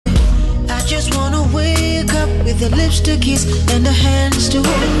with the lips to kiss and the hands to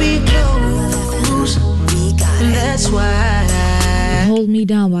hold me close. That's why. Hold Me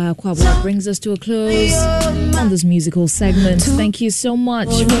Down by Aquabla brings us to a close on this musical segment. Thank you so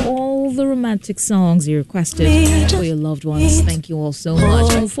much for all the romantic songs you requested for your loved ones. Thank you all so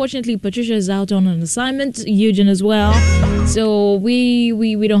much. Unfortunately, Patricia is out on an assignment, Eugene as well. So we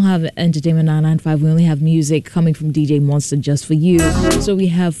don't have Entertainment 995. We only have music coming from DJ Monster just for you. So we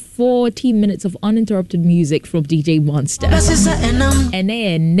have 40 minutes of uninterrupted music from DJ Monster.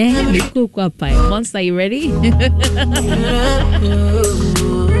 Monster, you ready?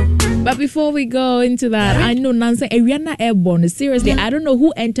 But before we go into that, I know Nancy Ariana Airborne. Seriously, I don't know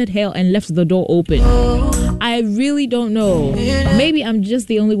who entered hell and left the door open. I really don't know. Maybe I'm just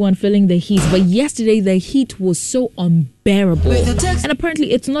the only one feeling the heat. But yesterday, the heat was so unbearable. And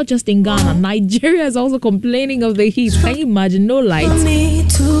apparently, it's not just in Ghana. Nigeria is also complaining of the heat. Can you imagine? No lights,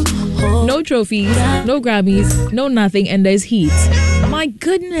 no trophies, no Grammys, no nothing, and there's heat. My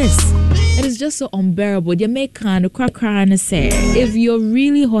goodness. It is just so unbearable. You make kind of crack and say, if you're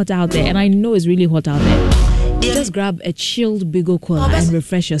really hot out there, and I know it's really hot out there, just grab a chilled Bigo Cola and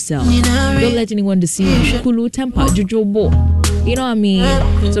refresh yourself. Don't let anyone deceive you. Kulu temper, jojobo. You know what I mean?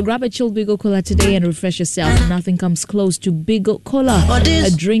 So grab a chilled Bigo Cola today and refresh yourself. Nothing comes close to Bigo Cola,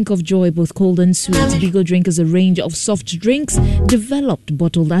 a drink of joy, both cold and sweet. Bigo Drink is a range of soft drinks developed,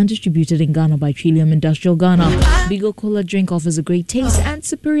 bottled, and distributed in Ghana by Trillium Industrial Ghana. Bigo Cola drink offers a great taste and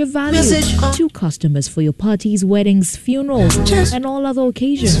superior value to customers for your parties, weddings, funerals, and all other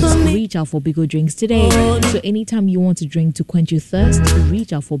occasions. Reach out for Bigo Drinks today. So anytime you want to drink to quench your thirst,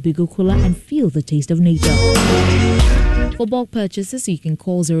 reach out for Bigo Cola and feel the taste of nature. For bulk purchases, you can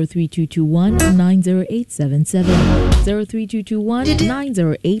call 03221 90877. 03221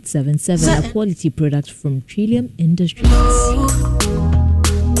 90877. A quality product from Trillium Industries.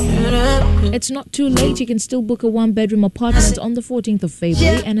 It's not too late. You can still book a one-bedroom apartment on the 14th of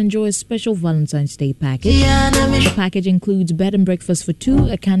February and enjoy a special Valentine's Day package. The package includes bed and breakfast for two,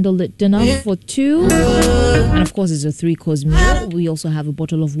 a candlelit dinner for two, and of course it's a 3-course meal. We also have a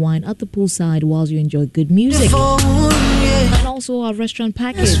bottle of wine at the poolside while you enjoy good music. And also our restaurant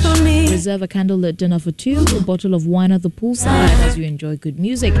package. Reserve a candlelit dinner for two, a bottle of wine at the poolside as you enjoy good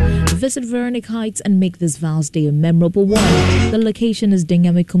music. Visit Veronic Heights and make this Val's Day a memorable one. The location is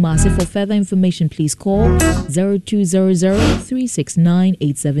Dingame Kumasi. For further information, please call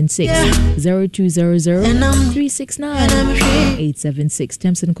 0200-369-876. 0200-369-876.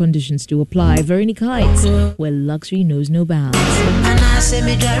 Terms and conditions do apply. Veronic Heights, where luxury knows no bounds.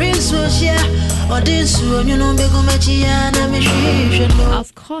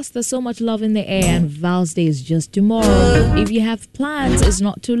 Of course, there's so much love in the air, and Val's Day is just tomorrow. If you have plans, it's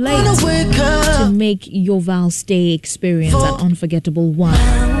not too late to make your Val's Day experience an unforgettable one.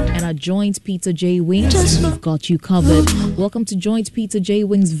 And at Joint Pizza J Wings, we've got you covered. Welcome to Joint Pizza J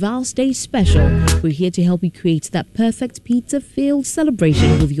Wings Val's Day Special. We're here to help you create that perfect pizza-filled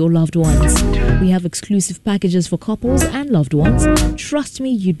celebration with your loved ones. We have exclusive packages for couples and loved ones. Trust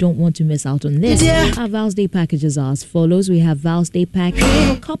me, you don't want to miss out on this. Our Val's Day packages are as follows. We have Val's Day package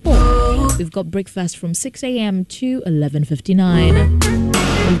for couple. We've got breakfast from 6 a.m. to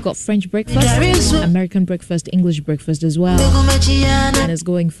 11:59. We've got French breakfast, American breakfast, English breakfast as well. And it's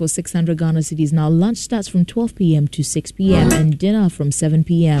going for 600 Ghana cedis. Now, lunch starts from 12 p.m. to 6 p.m. and dinner from 7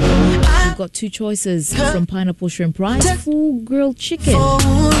 p.m. We've got two choices from pineapple shrimp rice, full grilled chicken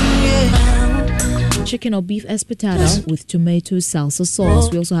or beef espetado with tomato salsa sauce.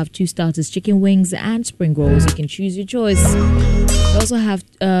 We also have two starters, chicken wings and spring rolls. You can choose your choice. We also have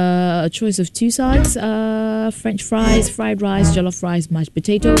a choice of two sides, French fries, fried rice, jollof rice, mashed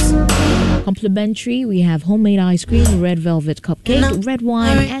potatoes. Complimentary, we have homemade ice cream, red velvet cupcake, red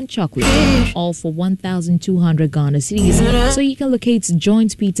wine, and chocolate, all for 1,200 Ghana cedis. So you can locate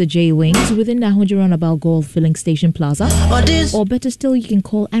Joint Pizza J Wings within the Ahunji Runabout Golf Filling Station Plaza, or better still, you can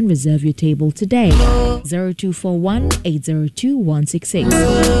call and reserve your table today. 0241-802-166.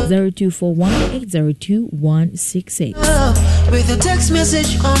 0241-802-166. With a text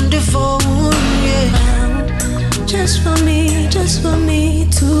message on the phone, just for me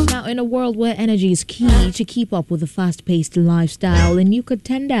too. Now, in a world where energy is key to keep up with a fast-paced lifestyle, a new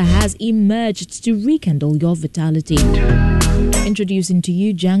contender has emerged to rekindle your vitality. Introducing to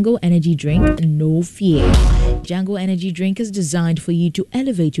you Django Energy Drink, No Fear. Django Energy Drink is designed for you to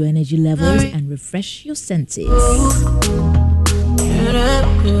elevate your energy levels and refresh your senses.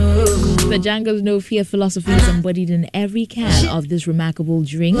 The Django's No Fear philosophy is embodied in every can of this remarkable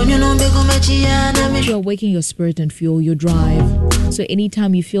drink to awaken your spirit and fuel your drive. So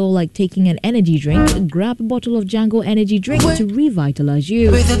anytime you feel like taking an energy drink, grab a bottle of Django energy drink to revitalize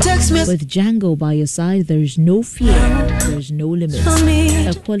you. With Django by your side, there's no fear, there's no limits.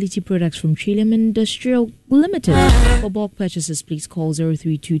 A quality products from Trillium Industrial Limited. For bulk purchases, please call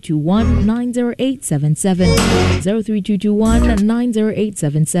 03221 90877. 03221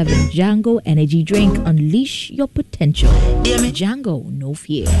 90877. Django energy drink. Unleash your potential. Django, no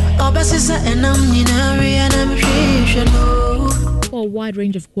fear. For a wide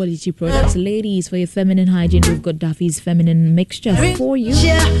range of quality products, ladies, for your feminine hygiene, we've got Duffy's Feminine Mixture for you.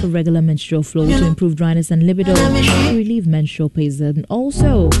 For regular menstrual flow, to improve dryness and libido, to relieve menstrual pains, and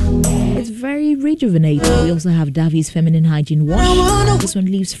also it's very rejuvenating. We also have Duffy's Feminine Hygiene Wash. This one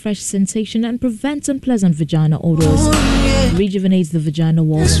leaves fresh sensation and prevents unpleasant vagina odors. Rejuvenates the vagina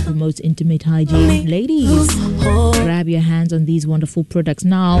walls and promotes intimate hygiene. Ladies, grab your hands on these wonderful products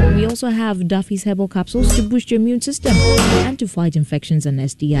now. We also have Duffy's Herbal Capsules to boost your immune system and to fight infections and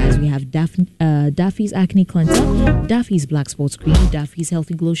STIs. We have Duffy's Acne Cleanser, Duffy's Black Sports Cream, Duffy's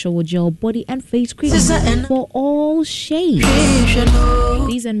Healthy Glow Shower Gel Body and Face Cream for all shades.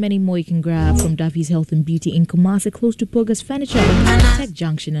 These and many more you can grab from Duffy's Health and Beauty in Kumasi, close to Pogas Furniture, Tech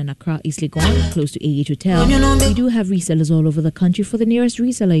Junction and Accra, Eastleigh Gone, close to AH Hotel. We do have resellers all over the country. For the nearest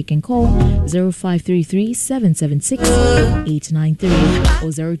reseller, you can call 0533 776 893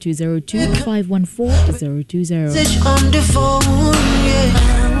 or 0202 514 020.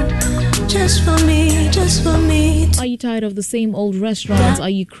 Just for me, just for me. Are you tired of the same old restaurants? Are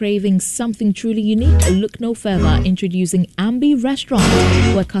you craving something truly unique? Look no further. Introducing Ambi Restaurant,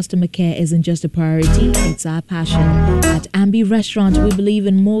 where customer care isn't just a priority, it's our passion. At Ambi Restaurant, we believe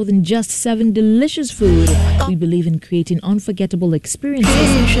in more than just serving delicious food. We believe in creating unforgettable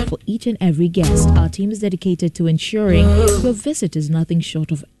experiences for each and every guest. Our team is dedicated to ensuring your visit is nothing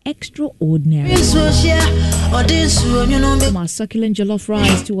short of extraordinary. From our succulent jollof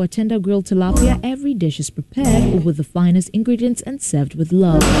rice to our tender grilled tilapia, every dish is prepared with the finest ingredients and served with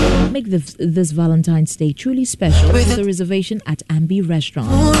love. Make this Valentine's Day truly special with a reservation at Ambi Restaurant.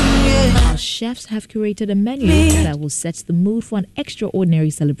 Our chefs have curated a menu that will set the mood for an extraordinary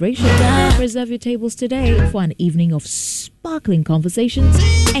celebration. Reserve your tables today for an evening of sparkling conversations,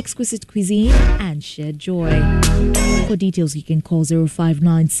 exquisite cuisine, and shared joy. For details, you can call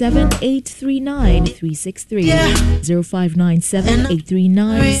 0597 839 363, 0597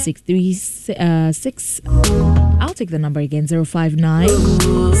 839 636. I'll take the number again, 059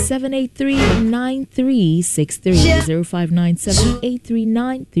 783 9363, 0597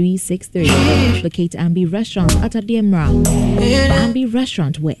 839 363. Locate Ambi Restaurant at Adiemra. Ambi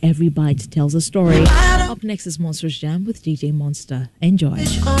Restaurant, where every bite tells a story. Up next is Monsters Jam with DJ Monster. Enjoy.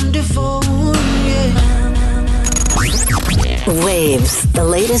 Waves, the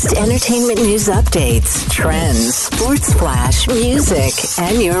latest entertainment news updates, trends, sports flash, music,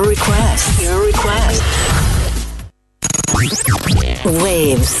 and your requests.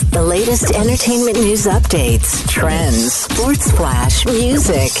 Waves, the latest entertainment news updates, trends, sports flash,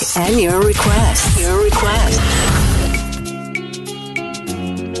 music, and your requests.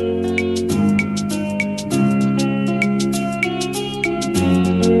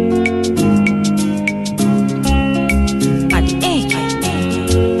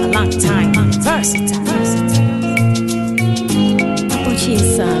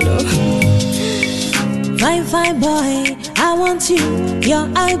 Fine boy, I want you, your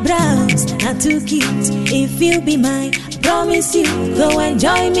eyebrows are too cute. If you be mine, I promise you, go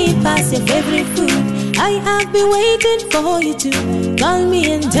enjoy me past your favorite food. I have been waiting for you to call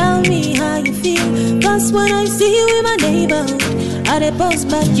me and tell me how you feel. Cause when I see you in my neighborhood, I dey post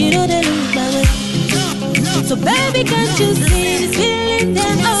back, you know they look my way. So baby, can't you see this feeling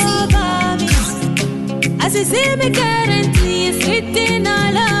then over me? As you see me currently, it's written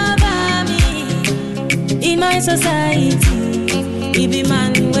all over me. In my society, we be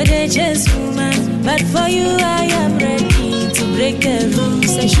man where they just woman. But for you, I am ready to break the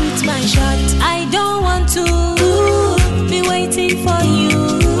rules and shoot my shot. I don't want to be waiting for you.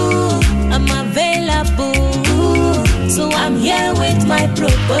 I'm available, so I'm here with my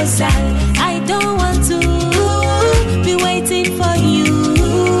proposal. I don't want to be waiting for you.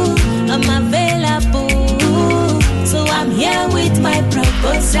 I'm available, so I'm here with my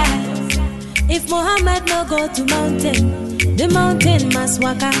proposal. If Muhammad no go to mountain, the mountain must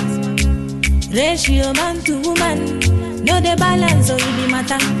walk out. Ratio man to woman, no the balance or it be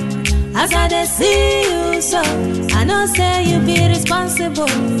matter. As I dey see you so, I know say you be responsible.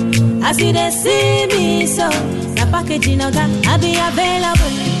 As you dey see me so, the packaging oga, I be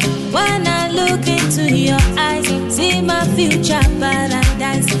available. When I look into your eyes, see my future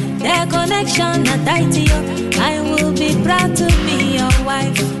paradise. The connection not tight to you, I will be proud to be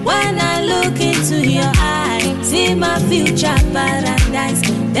wife. When I look into your eyes, see my future paradise.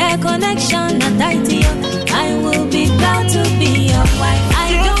 The connection not tight to you. I will be proud to be your wife. I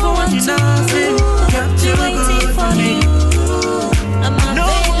don't want to be waiting for you. I'm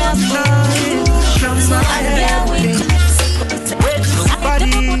available. So I'm here with you.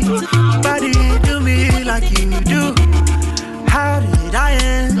 Nobody do me like you do. How did I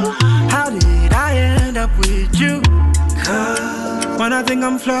end up with you? When I think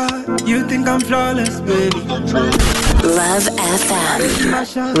I'm flawed, you think I'm flawless, baby. Love FM.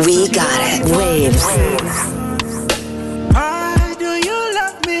 We got it. Waves. Why do you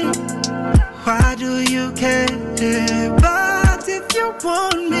love me? Why do you care? But if you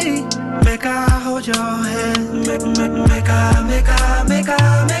want me, make I hold your hand. Make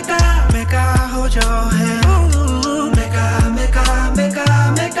I hold your hand. Ooh, make I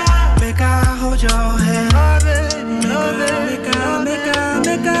hold your hand. Oh baby,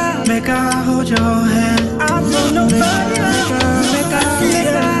 make I hold your hand. I don't know nobody.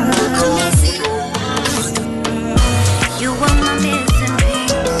 You are my missing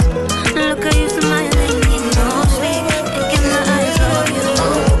piece. Look at you smiling in your sleep. Look in my eyes,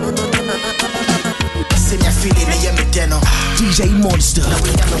 See me feeling the yummy deno. DJ Monster.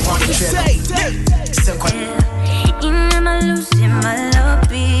 You never losing my love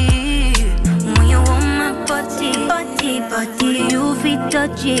beat. When you want my body, you feel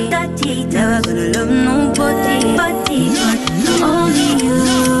touchy. Never gonna love nobody, only you.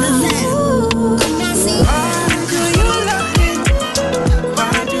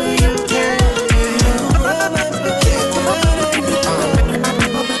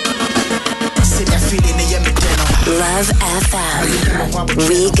 Love FM.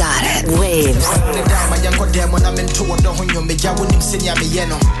 We got it. Waves.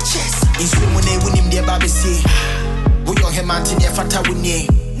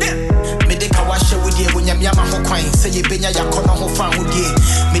 Medeka washe wudie bunyamya ma ho kwan say ye benya yakono ho fa hodie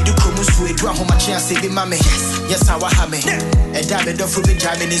meduko musu edu ho ma chia se bi mame yes awa ha me eda me do fu bi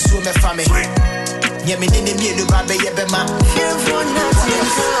jame ni su me fa me nye me ni mi enu ba be ye be ma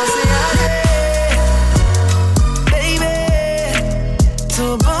baby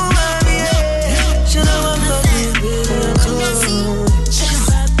to bomba should I love you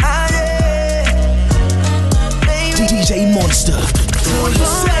DJ Monster. What you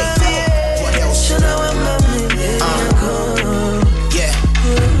say? What else? Yeah.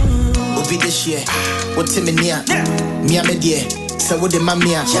 Obi this year. What's in me near? Me a media. So what the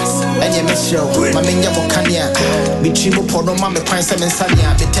mamia? Yes. And you miss show. Mamma ya bokania. Me chimo pono mama pine seven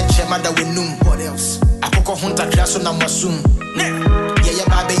sanya. Me teche mother we noom. What else? Akoko hunta class on amasum. Yeah,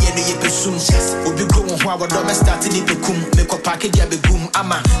 baby, yeah, you presume. Obi go on who do me start in the kum. Make a package ya be boom.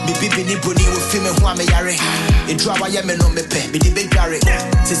 Ama me bibi ni boni we film who am yare. E draw ya me no me pe. Me the big gare.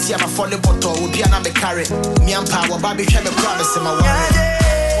 To see I'm a falling bottle. We be an me carry. Me and power baby try me promise my worry.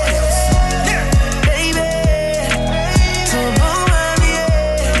 What else? Baby. To bomba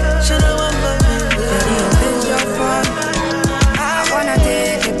should I want I wanna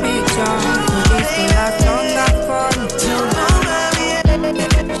take a picture. This will last longer for me.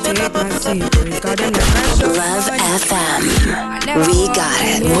 Love FM. We got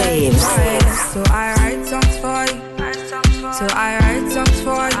it. Waves. So I write songs for you.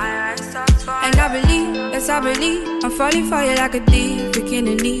 And I believe, yes I believe, I'm falling for you like a thief, breaking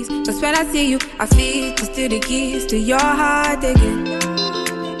the knees. Cause when I see you, I feel to steal the keys to your heart again.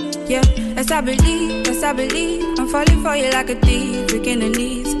 Yeah, yes I believe, I'm falling for you like a thief, breaking the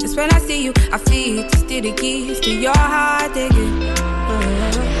knees. Cause when I see you, I feel to steal the keys to your heart again.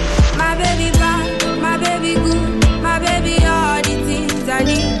 My baby bad, my baby good, my baby all the things I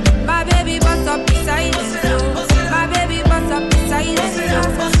need. My baby bust up the silence, my baby bust up the silence.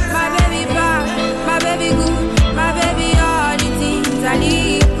 My baby bad, my baby good, my baby all the things I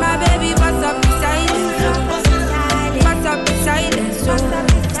need. My baby bust up the silence, bust up the silence. So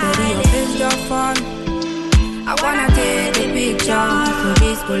steady your picture for me. I wanna take the picture, so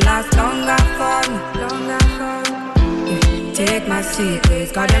this could last longer for me. Take my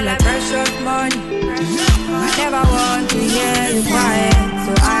secrets, got them like precious money. I never want to hear you quiet,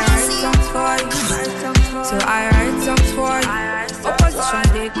 so I write songs for you. Opposition,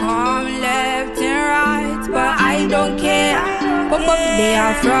 they come left and right, but I don't care. Pop up, they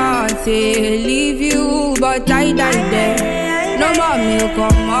are front, say leave you, but I die there. No more milk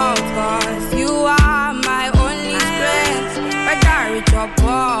come out, cause you are my only strength. But I reach up,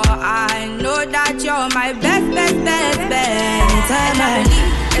 I know that you're my best.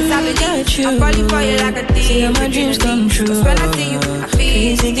 I believe, I'm falling for you like a thief. See my dreams come true. Cause when I see you, I feel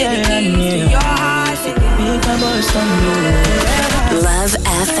easy, get it to your heart. Make a bust on you. Love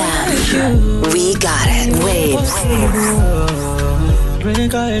FM. We got it. Waves.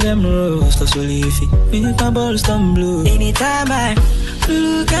 Break all them rules, so leafy. Make my balls turn blue. Anytime I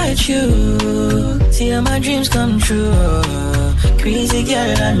look at you, see how my dreams come true. Crazy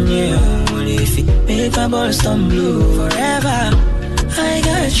girl, I knew. Leafy, make my balls turn blue. Forever, I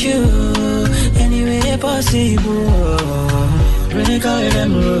got you. Anyway possible. Break all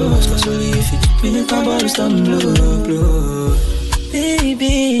them rules, so leafy. Make my balls turn blue, blue.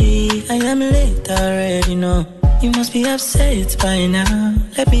 Baby, I am late already, no. You must be upset by now.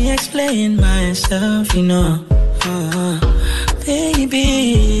 Let me explain myself, you know.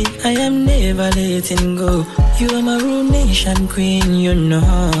 Baby, I am never letting go. You are my ruination queen, you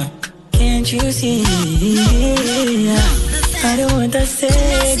know. Can't you see? I don't want to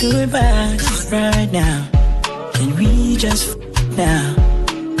say goodbye right now. Can we just now?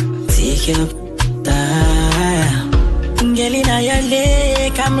 Take your time. Girl, in your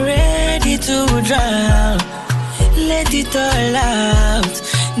lake, I'm ready to drown. Let it all out.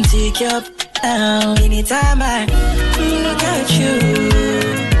 Take your down. Anytime I look at you,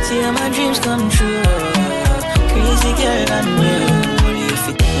 see how my dreams come true. Crazy girl, I'm new.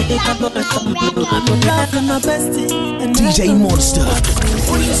 DJ Monster.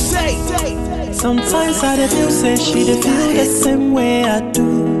 What do you say? Sometimes I feel say she feel the same way I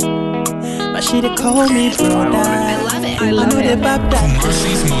do. But she call me brother. I love it.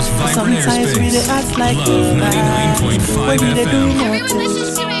 Marcy's most vibrant sometimes we they act like Love 99.5 FM.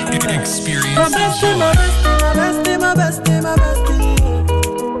 Experience my bestie, my bestie, my bestie.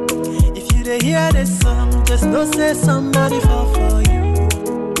 If you they hear this song, just know say somebody fall for you.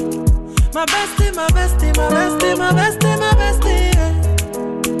 My bestie, my bestie, my bestie, my bestie, my bestie. Yeah.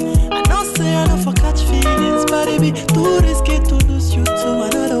 I don't say I don't for catch feelings, but it be too risky to lose you to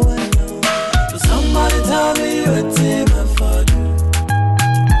another one. Somebody tell me what team I for you.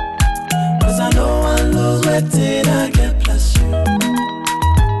 Cause I know I lose waiting I get plus you.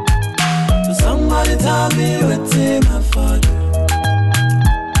 So somebody tell me what team I for you.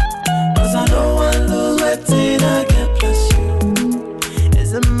 Cause I know I lose waiting I get plus you.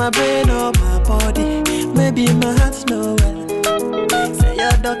 Is it my brain or my body? Maybe my heart's no well. Say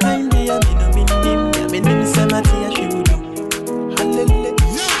you're the kind of I mean, somebody I should do. Hallelujah.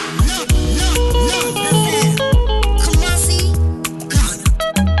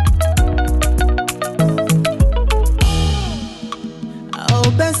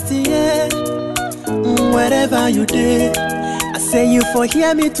 Bestie, yeah. Wherever you did, I say you for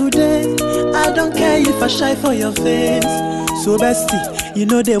hear me today. I don't care if I shy for your face. So bestie, you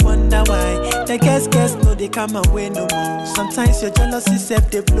know they wonder why. The guess, no they come away no more. Sometimes your jealousy self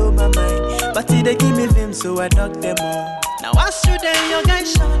they blow my mind, but they give me vim so I knock them all. Now I shoot them your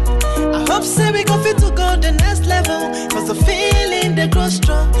guys shot. I hope say we go fit to go the next level. Cause the feeling they grow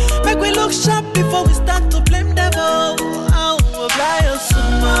strong. Make we look sharp before we start to blame devil. Fly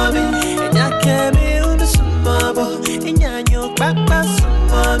sumami, enya kemi umi sumabo, enya nyok bakba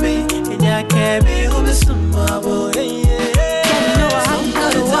sumami, enya kemi umi sumabo. You know I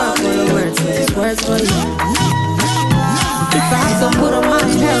have to walk for the words, but these words for you. If I have to put on my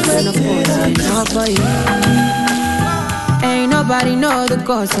health, then of course I know for you. Ain't nobody know the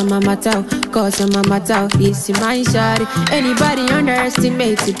cause of my matter, cause of my matter. It's in my shawty. Anybody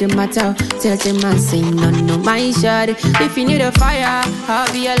underestimates it, the matter. Tell them I say no, my shawty. If you need a fire,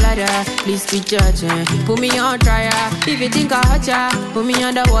 I'll be a ladder. Please be judging, put me on trial. If you think I hurt ya, put me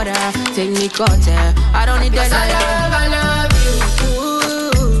underwater. Take me caught, I don't need that. I love you.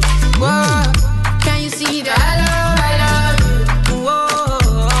 Ooh, whoa. Can you see that? I love you.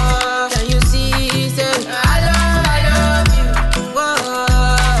 Whoa. Can you see that?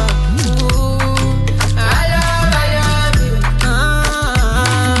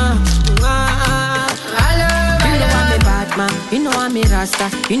 You know I'm a Rasta,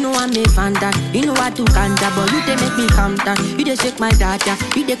 you know I'm a Vanda, you know I do ganja, but you they make me calm down. You they shake my data,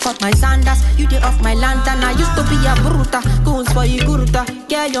 you they cut my sandals, you they off my lantern. I used to be a bruta, goons for you guruta.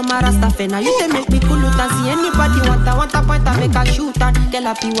 Yeah, you're my Rasta fena, you they make me kuluta. See anybody want a point, I make a shooter. Tell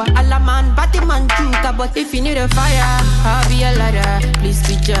a piwa, alla man, batty man chuta. But if you need a fire, I'll be a ladder. Please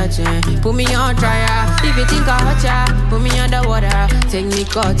be judging, put me on trial. If you think I hurt ya, put me underwater. Take me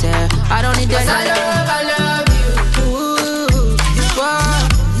caught, I don't need that. I love you.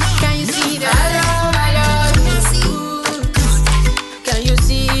 Can you see that? I love you. Can you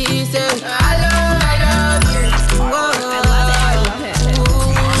see that? I love you. I love it.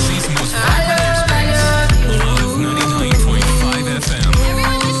 Marcy's most vibrant Love 99.5 FM.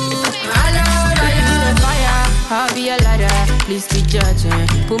 I'll be a ladder. please be judging.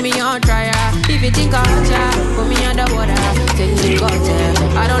 Put me on trial. If you think I'm hot, put me underwater. Take me to water.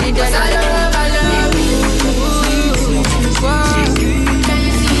 I don't need that. I love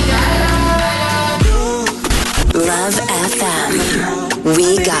you. Love FM. We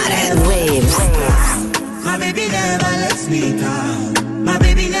got it. Waves. My baby never lets me down. My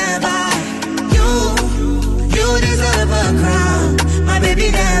baby never. You deserve a crown. My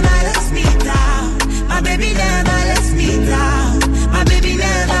baby never lets me down. My baby never lets me down. My baby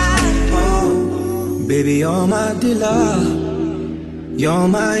never. Oh, baby, you're my dealer. You're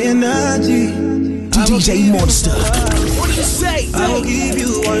my energy. DJ Monster. What do you say? I will give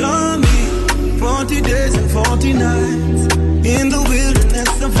you all of me. 40 days and 40 nights. In the wilderness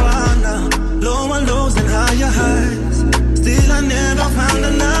savannah. Lower lows and higher highs. Still I never found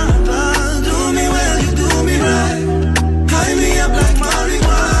another. Do me well, you do me right. High me up like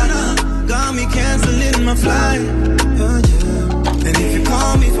marijuana. Got me canceling my flight. Yeah. And if you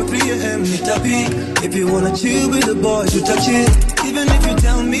call me for 3 a.m. meet a peak. If you wanna chill with the boys, you touch it. Even if you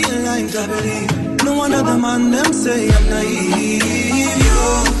tell me lines, I believe. No one other man them say I'm naive.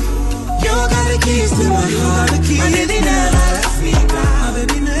 You got the keys to my heart. My baby never lets me down.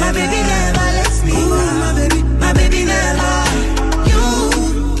 My baby never lets me down. My baby never. You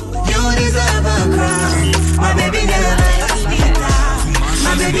deserve a crown. My baby never lets me down.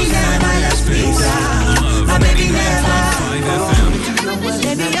 My baby never lets me down. My baby never.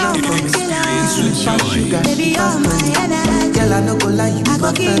 Baby, you're my killer. Baby, you're my energy. Girl, I no go lie, you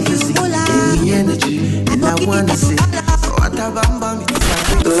my fantasy. Give me energy, and I wanna see.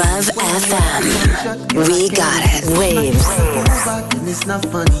 Love FM. We got it. Waves. And it's not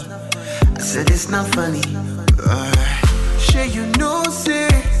funny. I said it's not funny. Sure you know, say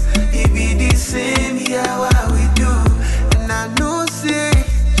it be the same here what we do. And I know, say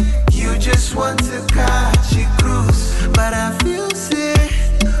you just want to catch a cruise. But I feel, say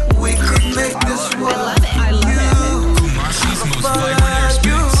we could make this work. I love it. Kumasi's most vibrant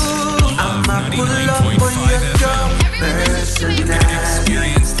airspace. Love 99.5 FM.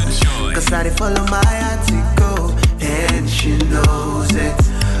 Experience the joy. Cause I follow my article and she knows it.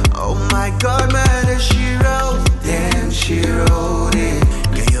 Oh my God, man, and she wrote, damn, she wrote it.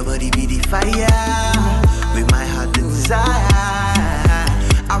 Can your body be the fire with my heart and desire?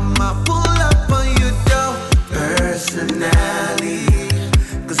 I'ma pull up on you though, personally.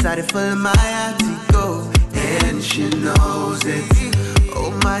 Cause I follow my article and she knows it.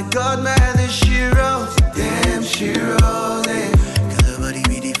 Oh my God, man, and she wrote, damn, she wrote it. Can your body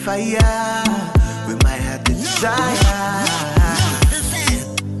be the fire with my heart and desire?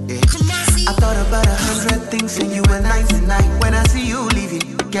 I thought about 100 things and you were 99. When I see you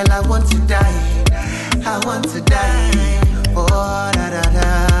leaving, girl, I want to die. I want to die. Oh, da da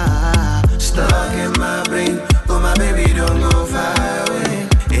da. Stuck in my brain. Oh, my baby, don't go far away.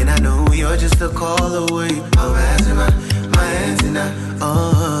 And I know you're just a call away. Oh, my hands in that.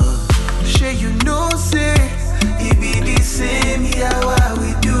 Oh, sure you know, say it be the same here what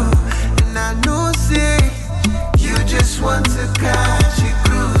we do. And I know, say you just want to catch a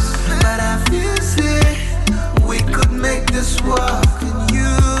cruise. But I feel, say we could make this work. And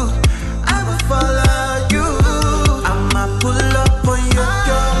you, I will follow you. I'ma pull up on your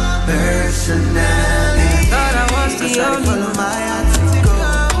door personally. Thought I was the only follow my article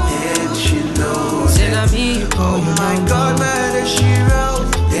and she knows it. Oh my God, man, and she wrote,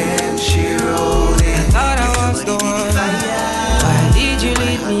 and she wrote it. I thought I was the one. Why did you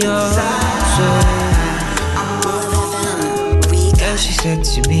leave me on? And she said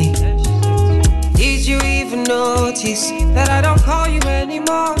to me, did you even notice that I don't call you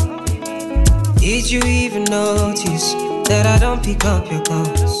anymore? Did you even notice that I don't pick up your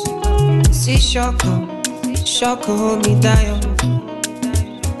calls? See, Shoko hold me down.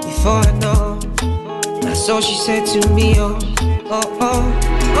 Before I know, that's all she said to me. Oh,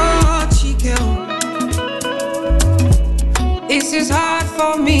 Chike. This is hard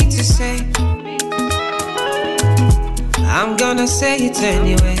for me to say. I'm gonna say it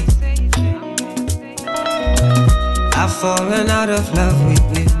anyway. I've fallen out of love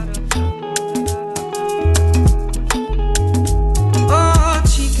with you. Oh,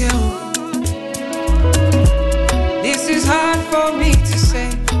 Chike. This is hard for me to say,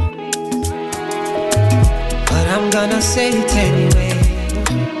 but I'm gonna say it anyway.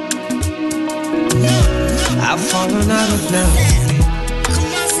 I've fallen out of love with you.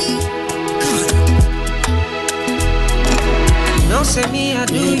 Don't say me, I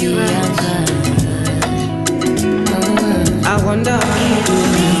do you right. I wonder how you do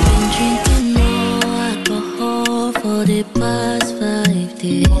me. Been drinking more alcohol for the past 5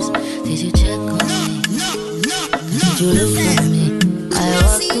 days. Did you check on me? Did you look at me?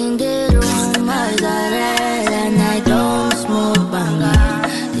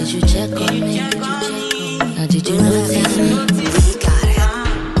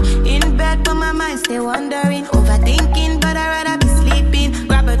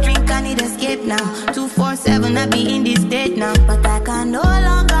 wanna be in this state now, but I can no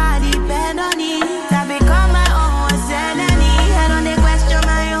longer depend on it. I become my own worst enemy. I don't question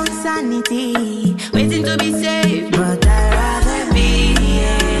my own sanity, waiting to be saved. But I'd rather be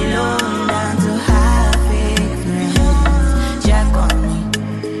alone than to have fake friends. Check on me,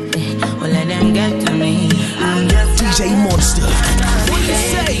 well let them get to me. I'm just DJ Monster. What you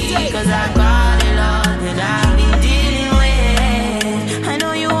say? Cause I got it all that I've been dealing with. I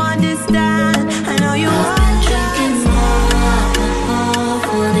know you understand. I know you I've been drinking more alcohol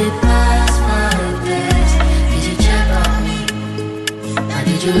for the past 5 days. Did you check on me? Now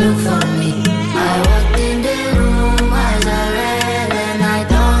did you look for me? I walked in the room, eyes are red, and I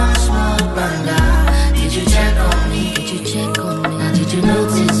don't smoke banga. Did you check on me? Did you check on me? Now did you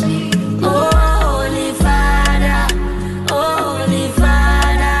notice me? Holy Father,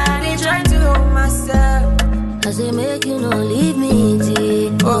 they try to hold myself. I say make you no leave me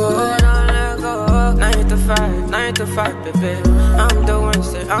deep. Oh, don't let go. 9 to 5, 9 to 5, baby. I'm the one,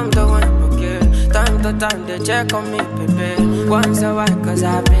 say I'm the one, okay. Time to time, they check on me, baby. Once a while, cause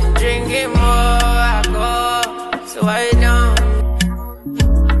I've been drinking more alcohol. So I don't.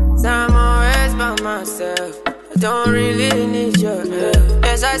 I'm always by myself. I don't really need your help.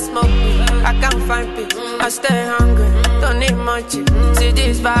 Yes, I smoke weed, I can't find peace. I stay hungry, don't need much. See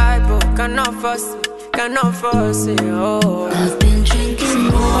this vibe, oh, cannot force it, oh. I've been drinking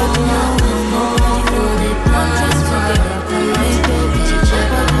more for the past 5 days. Did you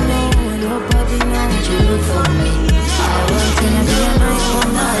check on me? Nobody knows. Did you look for me? I was gonna be a nice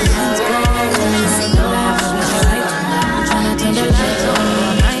one, I was trying to turn the lights on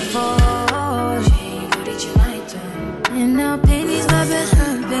my phone. Did you night on? And now pain is my best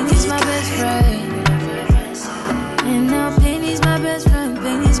friend, pain is my best friend. And now pain is my best friend,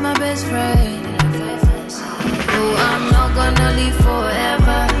 pain is my best friend. Oh, I'm not gonna live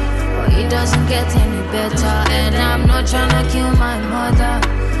forever, but it doesn't get any better. And I'm not trying to kill my mother,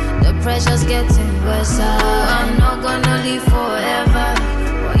 the pressure's getting worse. Oh, I'm not gonna live forever,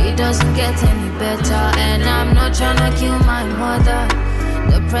 but it doesn't get any better. And I'm not trying to kill my mother,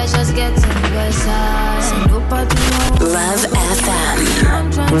 the pressure's getting worse. Nobody knows. Love FM.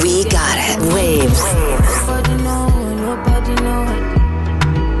 We got it. Waves. Nobody knows.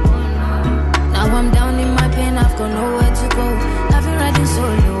 Now I'm down in my pain, I've got nowhere to go. I've been riding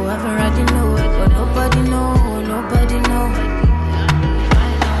solo, I've been riding nowhere, but nobody know.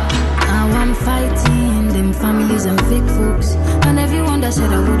 Now I'm fighting them families and fake folks, and everyone that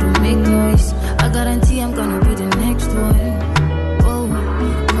said I wouldn't make noise. I guarantee I'm gonna be the next one. Oh,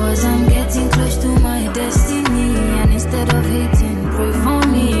 cause I'm getting close to my destiny, and instead of hating, pray for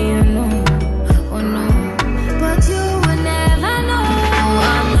me, you know. Oh no, but you will never know.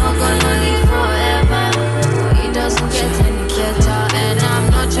 I'm not gonna live forever, it doesn't get any better. And I'm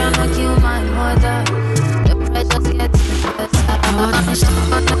not trying to kill my mother, the pressure's getting better.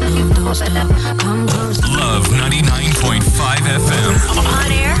 Love 99.5 FM.